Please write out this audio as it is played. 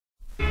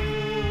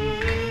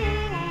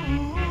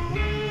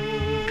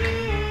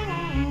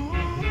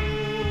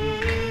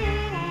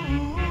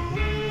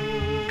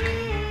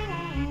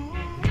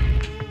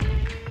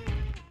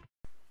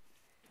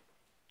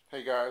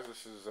guys,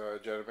 this is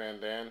Rubberbands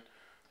Dan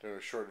doing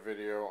a short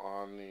video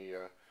on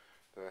the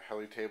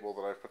heli table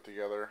that I put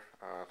together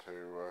to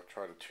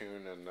try to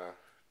tune and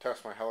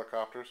test my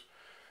helicopters.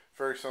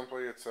 Very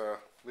simply, it's a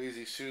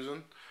Lazy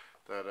Susan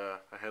that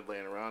I had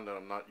laying around that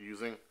I'm not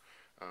using.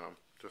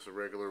 Just a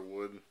regular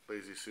wood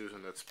Lazy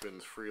Susan that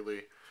spins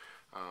freely.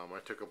 I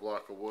took a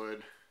block of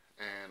wood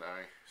and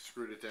I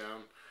screwed it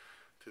down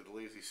to the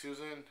Lazy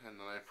Susan, and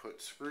then I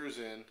put screws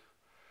in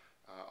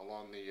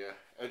along the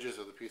edges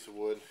of the piece of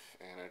wood,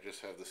 and I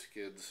just have the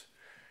skids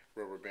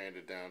rubber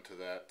banded down to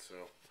that. So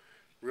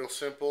real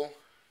simple,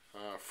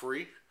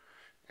 free,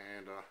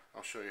 and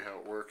I'll show you how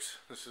it works.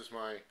 This is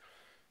my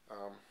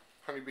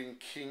Honeybee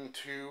King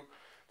 2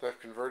 that I've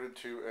converted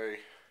to a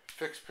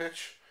fixed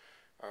pitch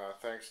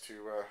thanks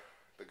to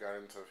the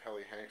guidance of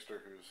Heli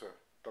Hankster, who's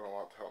done a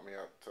lot to help me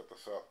out set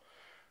this up.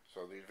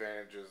 So the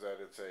advantage is that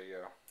it's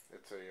a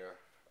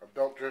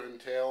belt-driven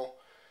tail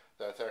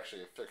that's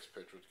actually a fixed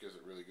pitch, which gives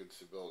it really good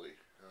stability.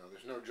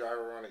 There's no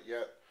gyro on it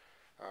yet.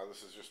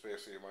 This is just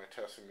basically my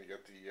testing to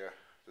get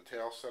the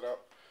tail set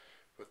up.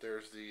 But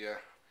there's the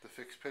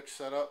fixed pitch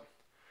setup.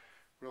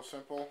 Real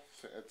simple.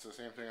 It's the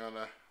same thing on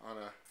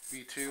a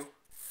V2,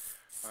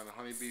 on a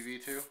Honeybee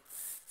V2.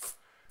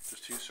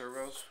 Just 2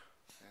 servos,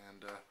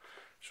 and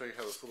show you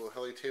how this little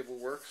heli table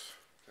works,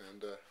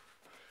 and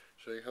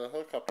show you how the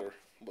helicopter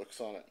looks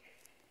on it.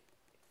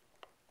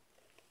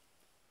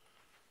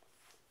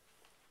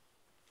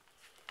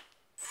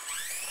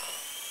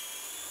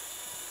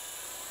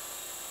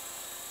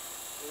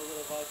 A little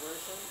bit of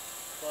vibration,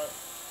 but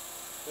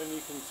then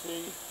you can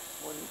see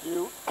when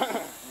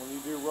you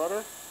do rudder,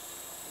 it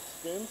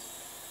spins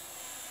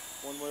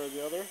one way or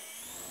the other,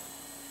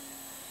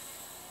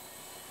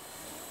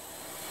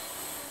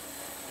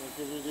 and it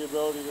gives you the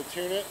ability to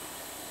tune it,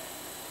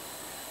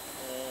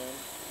 and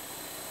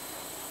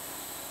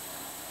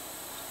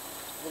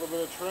a little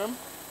bit of trim,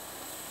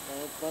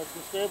 and it's nice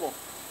and stable,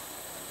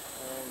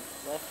 and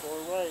left or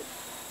right,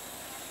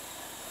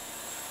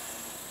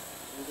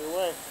 either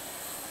way.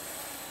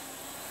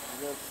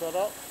 You get it set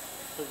up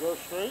to go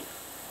straight,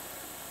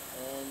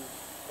 and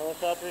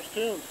helicopter's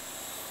tuned.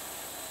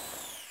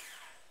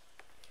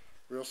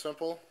 Real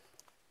simple,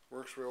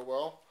 works real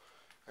well,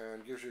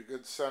 and gives you a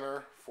good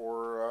center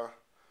for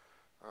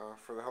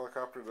the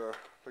helicopter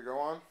to go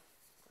on,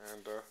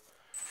 and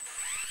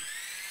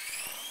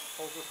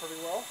holds it pretty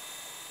well.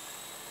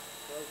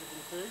 So as you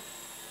can see,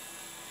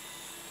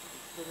 you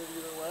spin it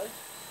either way.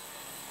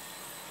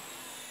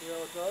 See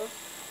how it does?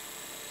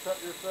 Set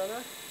your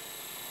center,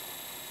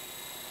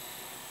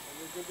 and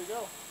you're good to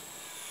go.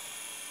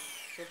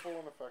 Simple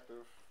and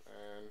effective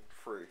and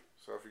free.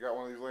 So if you got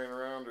one of these laying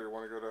around, or you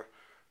want to go to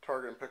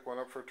Target and pick one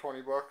up for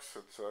 20 bucks,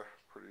 it's a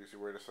pretty easy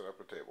way to set up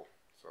a table.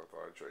 So I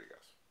thought I'd show you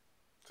guys.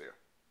 See ya.